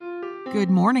Good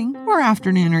morning, or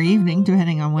afternoon, or evening,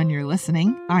 depending on when you're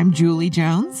listening. I'm Julie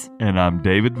Jones. And I'm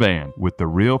David Vann with the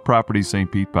Real Property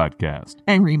St. Pete podcast.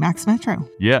 And RE/MAX Metro.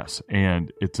 Yes,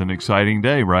 and it's an exciting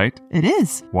day, right? It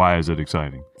is. Why is it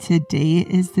exciting? Today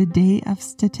is the day of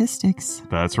statistics.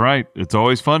 That's right. It's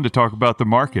always fun to talk about the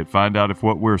market, find out if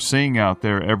what we're seeing out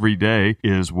there every day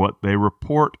is what they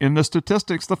report in the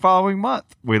statistics the following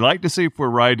month. We like to see if we're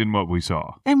right in what we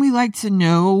saw. And we like to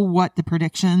know what the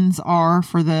predictions are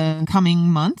for the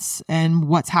coming months and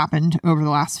what's happened over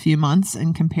the last few months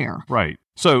and compare. Right.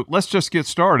 So let's just get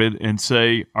started and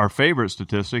say our favorite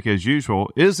statistic, as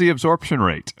usual, is the absorption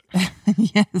rate.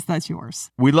 Yes, that's yours.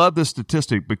 We love this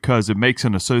statistic because it makes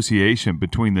an association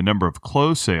between the number of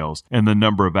closed sales and the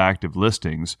number of active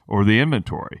listings or the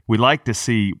inventory. We like to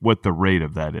see what the rate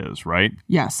of that is, right?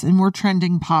 Yes, and we're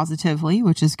trending positively,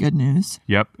 which is good news.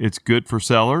 Yep, it's good for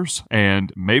sellers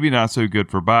and maybe not so good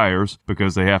for buyers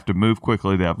because they have to move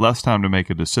quickly, they have less time to make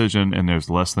a decision, and there's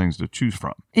less things to choose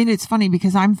from. And it's funny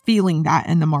because I'm feeling that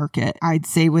in the market. I'd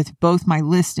say with both my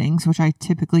listings, which I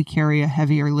typically carry a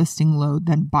heavier listing load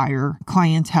than buyer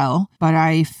clientele, but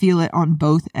I feel it on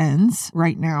both ends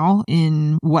right now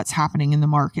in what's happening in the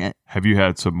market. Have you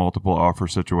had some multiple offer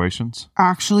situations?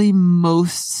 Actually,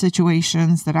 most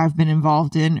situations that I've been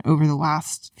involved in over the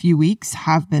last few weeks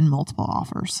have been multiple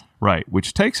offers. Right,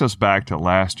 which takes us back to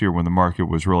last year when the market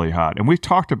was really hot. And we've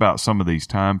talked about some of these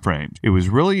time frames. It was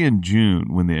really in June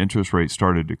when the interest rate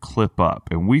started to clip up.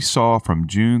 And we saw from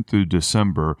June through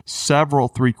December several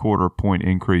three-quarter point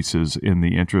increases in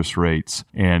the interest rates.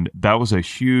 And that was a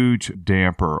huge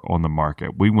damper on the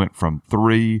market. We went from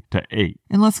 3 to 8.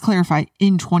 And let's clarify,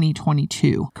 in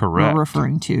 2022. Correct. We're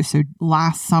referring to. So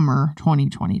last summer,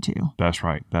 2022. That's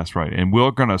right. That's right. And we're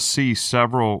going to see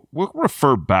we'll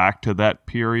refer back to that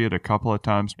period a couple of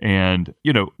times. And,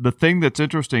 the thing that's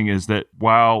interesting is that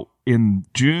while in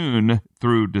June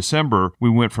through December, we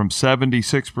went from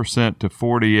 76% to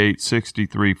 48,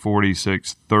 63,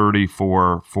 46,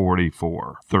 34,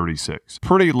 44, 36.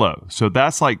 Pretty low. So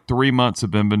that's like 3 months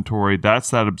of inventory.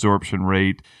 That's that absorption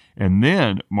rate. And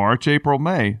then March, April,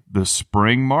 May, the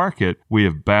spring market, we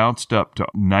have bounced up to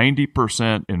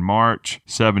 90% in March,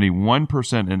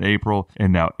 71% in April,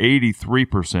 and now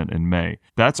 83% in May.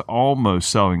 That's almost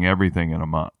selling everything in a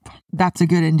month. That's a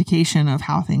good indication of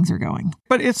how things are going.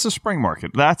 But it's the spring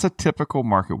market. That's a typical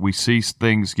market. We see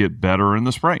things get better in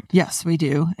the spring. Yes, we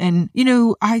do. And,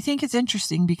 I think it's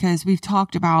interesting because we've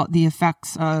talked about the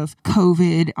effects of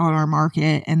COVID on our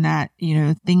market and that,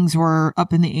 things were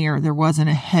up in the air. There wasn't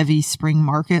a heavy spring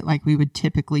market like we would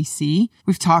typically see.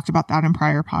 We've talked about that in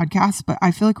prior podcasts, but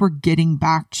I feel like we're getting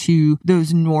back to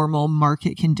those normal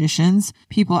market conditions.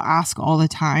 People ask all the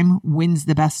time, when's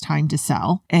the best time to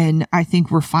sell? And I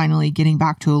think we're finally getting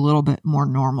back to a little bit more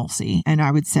normalcy. And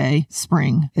I would say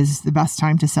spring is the best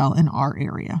time to sell in our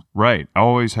area. Right.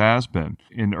 Always has been.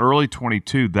 In early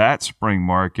 22, that spring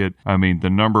market, the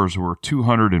numbers were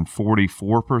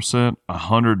 244%,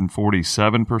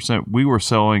 147%. We were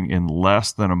selling in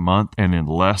less than a month and in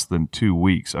less than 2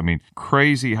 weeks.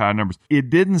 Crazy high numbers. It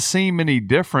didn't seem any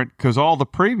different because all the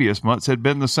previous months had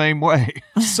been the same way.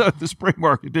 So the spring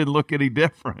market didn't look any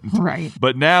different. Right.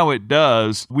 But now it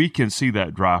does. We can see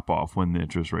that drop off when the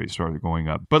interest rates started going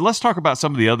up. But let's talk about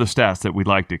some of the other stats that we'd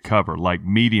like to cover, like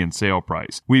median sale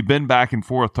price. We've been back and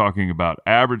forth talking about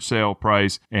average sale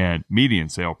price and median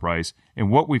sale price. And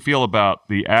what we feel about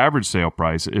the average sale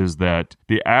price is that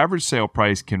the average sale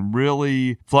price can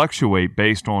really fluctuate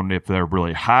based on if they're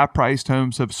really high-priced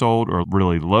homes have sold or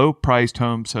really low-priced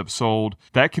homes have sold.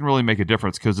 That can really make a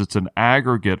difference because it's an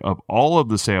aggregate of all of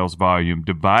the sales volume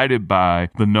divided by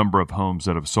the number of homes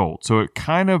that have sold. So it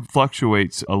kind of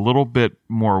fluctuates a little bit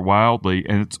more wildly,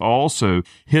 and it's also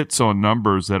hits on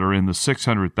numbers that are in the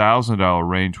 $600,000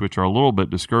 range, which are a little bit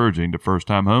discouraging to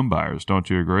first-time home buyers. Don't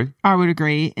you agree? I would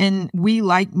agree. And we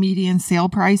like median sale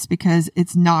price because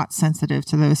it's not sensitive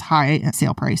to those high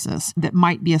sale prices. That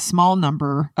might be a small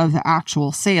number of the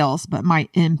actual sales, but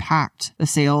might impact the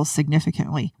sales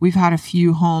significantly. We've had a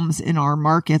few homes in our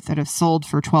market that have sold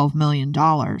for $12 million,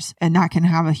 and that can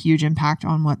have a huge impact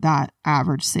on what that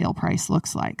average sale price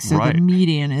looks like. So right. The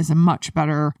median is a much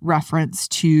better reference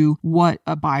to what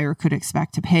a buyer could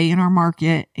expect to pay in our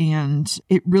market, and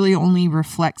it really only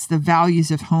reflects the values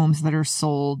of homes that are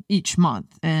sold each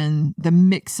month and the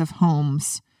mix of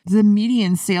homes. The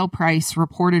median sale price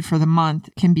reported for the month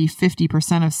can be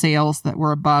 50% of sales that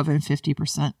were above and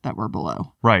 50% that were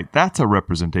below. Right. That's a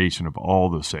representation of all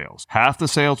the sales. Half the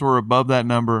sales were above that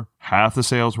number, half the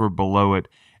sales were below it.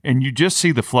 And you just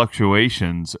see the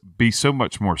fluctuations be so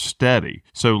much more steady.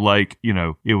 So like,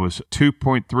 it was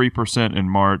 2.3% in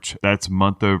March. That's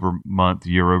month over month,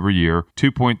 year over year.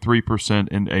 2.3%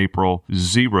 in April,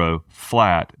 0,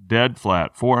 flat, dead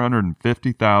flat,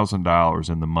 $450,000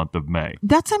 in the month of May.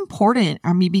 That's important.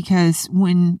 I mean, because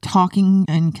when talking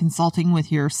and consulting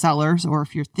with your sellers, or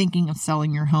if you're thinking of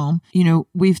selling your home,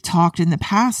 we've talked in the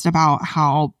past about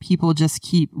how people just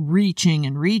keep reaching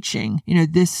and reaching.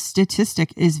 This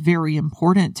statistic is very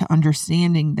important to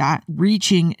understanding that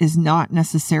reaching is not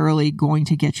necessarily going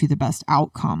to get you the best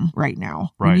outcome right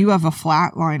now. Right. When you have a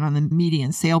flat line on the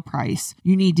median sale price,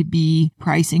 you need to be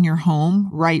pricing your home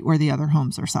right where the other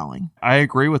homes are selling. I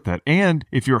agree with that. And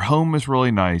if your home is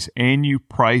really nice and you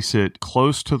price it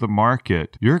close to the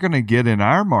market, you're going to get in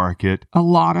our market a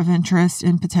lot of interest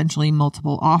and potentially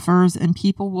multiple offers, and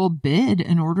people will bid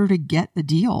in order to get the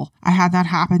deal. I had that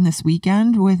happen this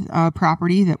weekend with a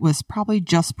property that was probably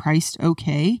just priced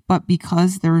okay, but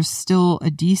because there's still a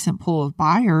decent pool of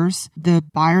buyers, the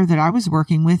buyer that I was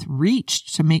working with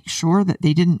reached to make sure that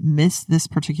they didn't miss this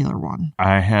particular one.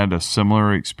 I had a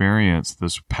similar experience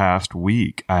this past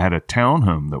week. I had a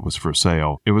townhome that was for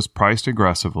sale. It was priced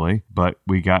aggressively, but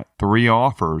we got 3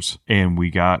 offers and we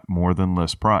got more than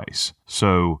list price.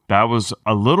 So that was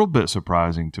a little bit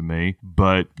surprising to me,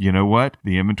 but you know what?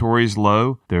 The inventory is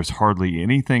low. There's hardly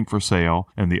anything for sale.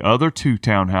 And the other 2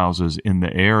 townhouses in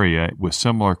the area with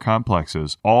similar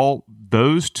complexes, all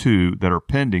those 2 that are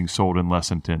pending sold in less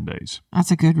than 10 days.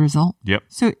 That's a good result. Yep.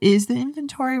 So is the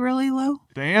inventory really low?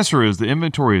 The answer is the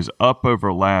inventory is up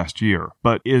over last year,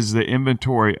 but is the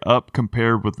inventory up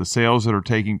compared with the sales that are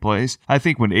taking place? I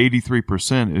think when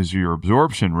 83% is your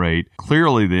absorption rate,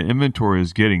 clearly the inventory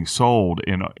is getting sold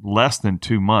in less than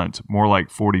 2 months, more like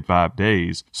 45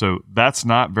 days. So that's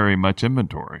not very much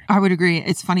inventory. I would agree.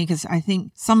 It's funny because I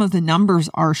think some of the numbers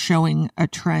are showing a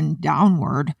trend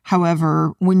downward.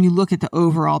 However, when you look at the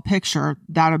overall picture,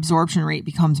 that absorption rate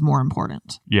becomes more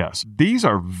important. Yes. These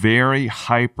are very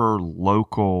hyper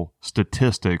local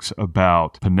statistics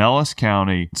about Pinellas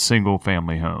County single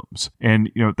family homes. And,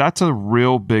 that's a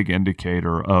real big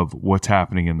indicator of what's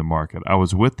happening in the market. I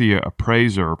was with the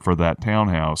appraiser for that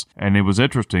townhouse, and it was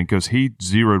interesting because he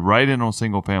zeroed right in on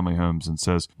single family homes and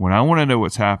says, when I want to know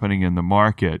what's happening in the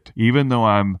market, even though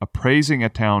I'm appraising a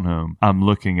townhome, I'm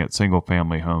looking at single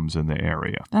family homes in the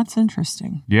area. That's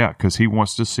interesting. Yeah, because he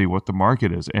wants to see what the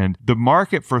market is. And the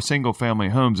market for single family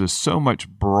homes is so much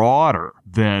broader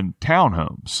than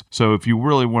townhomes. So if you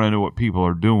really want to know what people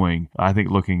are doing, I think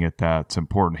looking at that's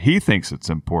important. He thinks it's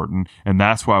important, and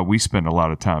that's why we spend a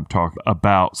lot of time talking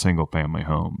about single family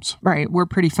homes. Right. We're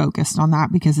pretty focused on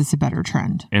that because it's a better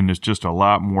trend. And there's just a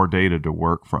lot more data to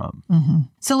work from. Mm-hmm.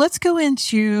 So let's go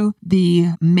into the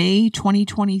May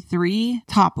 2023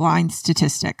 top line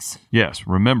statistics. Yes.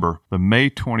 Remember, the May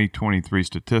 2023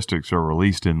 statistics are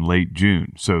released in late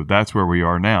June. So that's where we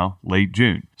are now, late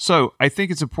June. So I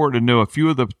think it's important to know a few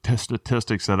of the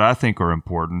statistics that I think are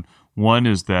important. One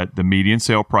is that the median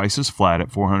sale price is flat at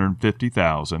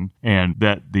 $450,000, and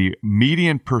that the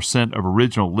median percent of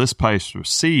original list price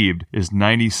received is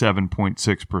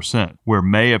 97.6%, where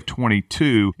May of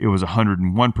 22 it was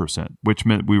 101%, which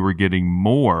meant we were getting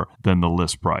more than the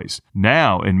list price.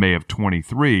 Now in May of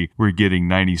 23, we're getting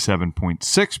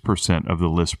 97.6% of the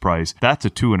list price. That's a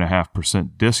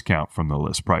 2.5% discount from the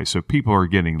list price. So people are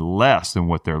getting less than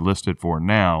what they're listed for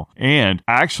now, and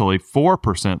actually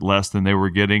 4% less than they were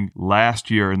getting last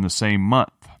year in the same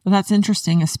month. Well, that's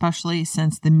interesting, especially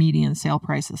since the median sale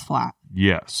price is flat.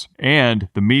 Yes. And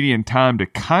the median time to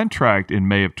contract in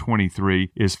May of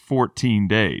 23 is 14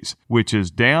 days, which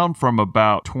is down from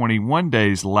about 21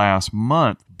 days last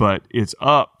month, but it's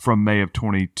up from May of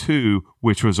 22,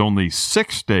 which was only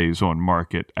 6 days on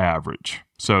market average.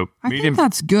 So I think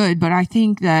that's good, but I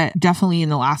think that definitely in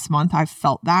the last month, I've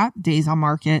felt that days on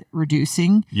market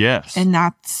reducing. Yes. And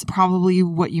that's probably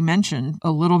what you mentioned a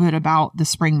little bit about the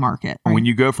spring market. Right? When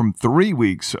you go from 3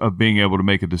 weeks of being able to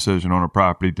make a decision on a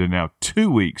property to now 2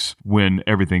 weeks when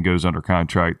everything goes under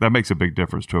contract, that makes a big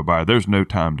difference to a buyer. There's no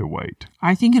time to wait.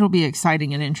 I think it'll be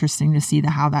exciting and interesting to see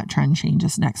how that trend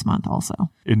changes next month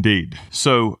also. Indeed.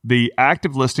 So the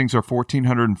active listings are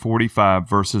 1,445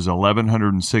 versus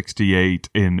 1,168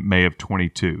 in May of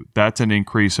 22. That's an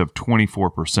increase of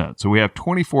 24%. So we have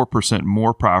 24%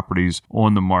 more properties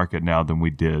on the market now than we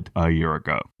did a year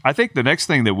ago. I think the next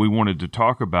thing that we wanted to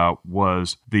talk about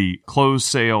was the closed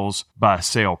sales by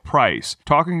sale price.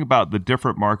 Talking about the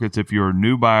different markets, if you're a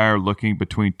new buyer looking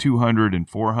between 200 and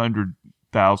 400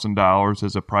 $200,000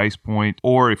 as a price point,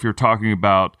 or if you're talking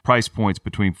about price points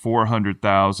between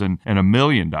 $400,000 and $1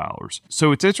 million.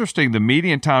 So it's interesting. The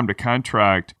median time to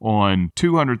contract on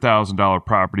 $200,000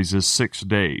 properties is 6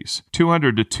 days.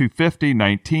 200 to 250,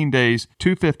 19 days.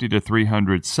 250 to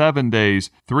 300, 7 days.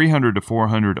 300 to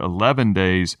 400, 11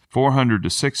 days. 400 to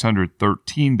 600,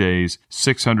 13 days.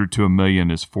 600 to $1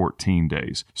 million is 14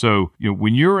 days. So,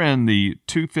 when you're in the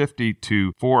 250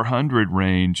 to 400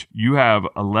 range, you have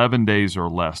 11 days or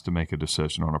less to make a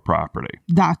decision on a property.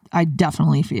 That I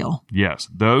definitely feel. Yes,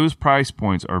 those price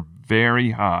points are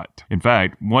very hot. In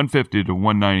fact, 150 to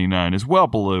 199 is well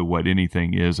below what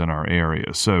anything is in our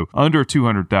area. So under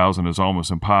 200,000 is almost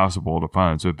impossible to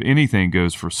find. So if anything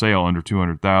goes for sale under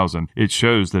 200,000, it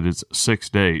shows that it's 6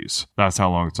 days. That's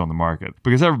how long it's on the market,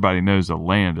 because everybody knows the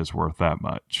land is worth that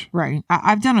much. Right.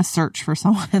 I've done a search for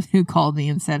someone who called me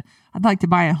and said, I'd like to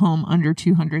buy a home under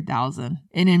 200,000.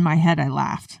 And in my head, I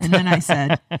laughed. And then I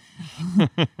said,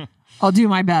 I'll do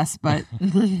my best, but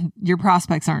your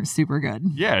prospects aren't super good.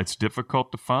 Yeah, it's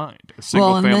difficult to find.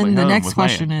 And then the next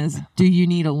question is, do you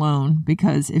need a loan?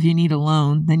 Because if you need a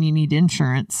loan, then you need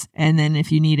insurance. And then if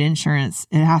you need insurance,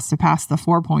 it has to pass the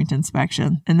 4-point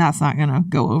inspection. And that's not going to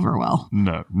go over well.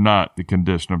 No, not the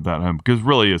condition of that home, because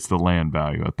really it's the land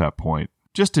value at that point.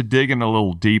 Just to dig in a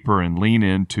little deeper and lean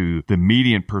into the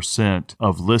median percent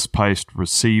of list price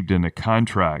received in a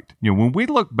contract, when we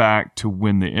look back to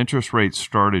when the interest rates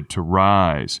started to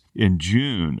rise in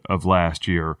June of last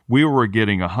year, we were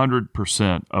getting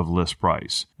 100% of list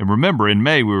price. And remember, in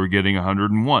May, we were getting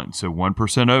 101, so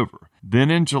 1% over.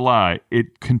 Then in July,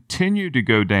 it continued to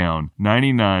go down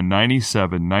 99,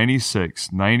 97,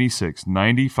 96, 96,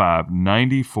 95,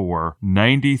 94,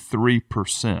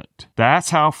 93%.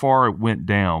 That's how far it went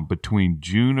down between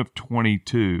June of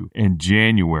 22 and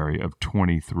January of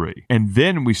 23. And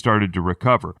then we started to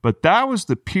recover. But that was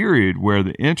the period where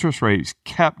the interest rates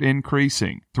kept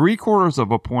increasing. 3/4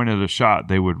 of a point at a shot,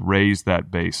 they would raise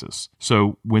that basis.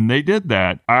 So when they did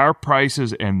that, our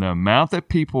prices and the amount that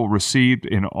people received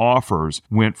in offers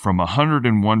went from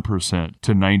 101%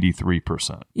 to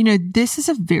 93%. This is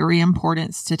a very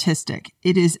important statistic.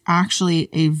 It is actually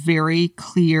a very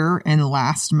clear and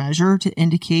last measure to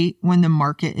indicate when the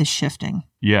market is shifting.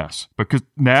 Yes, because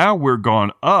now we're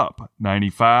gone up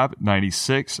 95,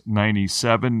 96,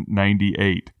 97,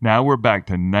 98. Now we're back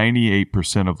to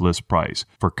 98% of list price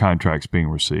for contracts being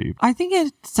received. I think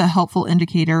it's a helpful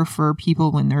indicator for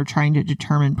people when they're trying to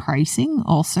determine pricing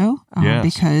also.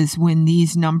 Yes. Because when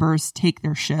these numbers take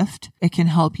their shift, it can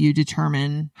help you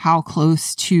determine how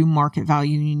close to market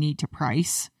value you need to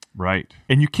price. Right.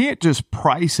 And you can't just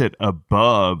price it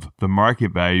above the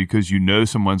market value because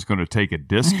someone's going to take a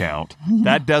discount.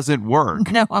 That doesn't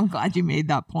work. No, I'm glad you made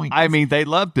that point. I mean, they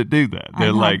love to do that.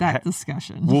 They're like that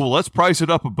discussion. Well, let's price it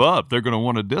up above. They're going to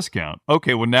want a discount.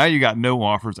 Okay, well, now you got no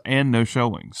offers and no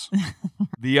showings.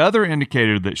 The other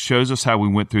indicator that shows us how we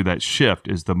went through that shift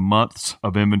is the months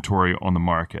of inventory on the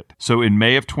market. So in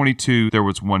May of 22, there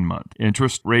was 1 month.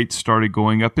 Interest rates started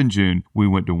going up in June. We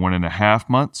went to 1.5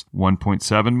 months,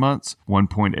 1.7 months,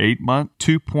 1.8 month,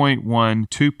 2.1,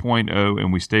 2.0,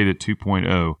 and we stayed at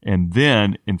 2.0. And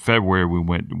then in February, we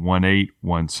went 1.8,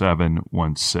 1.7,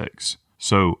 1.6.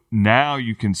 So now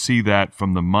you can see that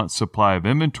from the month supply of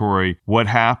inventory, what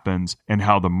happens and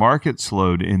how the market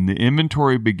slowed and the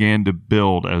inventory began to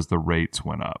build as the rates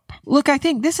went up. Look, I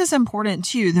think this is important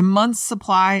too. The month's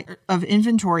supply of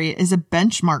inventory is a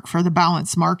benchmark for the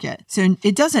balanced market. So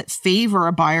it doesn't favor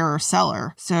a buyer or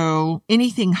seller. So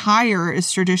anything higher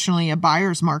is traditionally a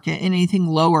buyer's market and anything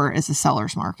lower is a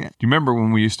seller's market. Do you remember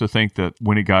when we used to think that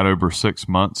when it got over 6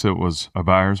 months, it was a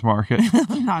buyer's market?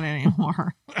 Not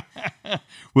anymore.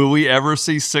 Will we ever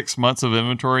see 6 months of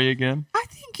inventory again? I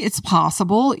think it's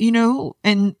possible,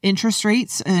 and interest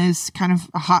rates is kind of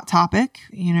a hot topic,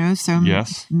 so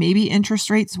yes. Maybe interest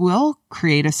rates will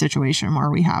create a situation where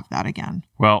we have that again.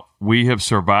 Well, we have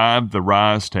survived the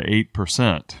rise to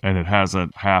 8% and it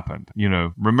hasn't happened.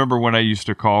 Remember when I used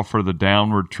to call for the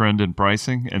downward trend in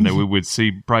pricing and that we would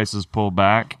see prices pull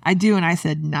back? I do. And I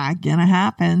said, not going to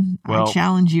happen. Well, I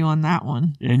challenge you on that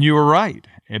one. And you were right.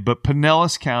 But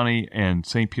Pinellas County and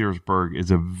St. Petersburg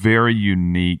is a very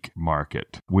unique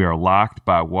market. We are locked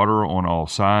by water on all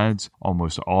sides.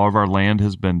 Almost all of our land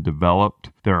has been developed.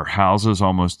 There are houses.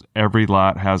 Almost every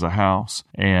lot has a house.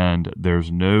 And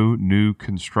there's no new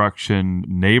construction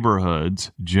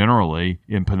neighborhoods generally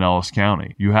in Pinellas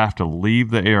County. You have to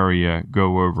leave the area,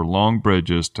 go over long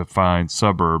bridges to find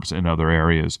suburbs in other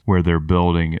areas where they're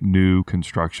building new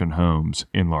construction homes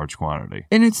in large quantity.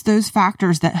 And it's those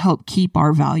factors that help keep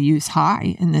our values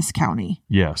high in this county.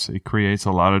 Yes, it creates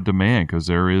a lot of demand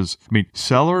because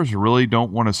sellers really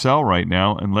don't want to sell right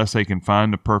now unless they can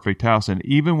find the perfect house. And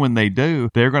even when they do,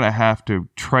 they're going to have to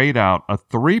trade out a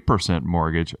 3%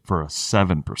 mortgage for a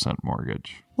 7%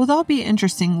 mortgage. Well, that'll be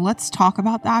interesting. Let's talk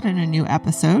about that in a new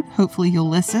episode. Hopefully you'll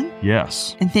listen.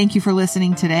 Yes. And thank you for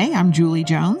listening today. I'm Julie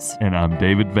Jones. And I'm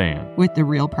David Van. With the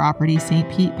Real Property St.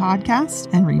 Pete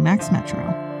podcast and RE/MAX Metro.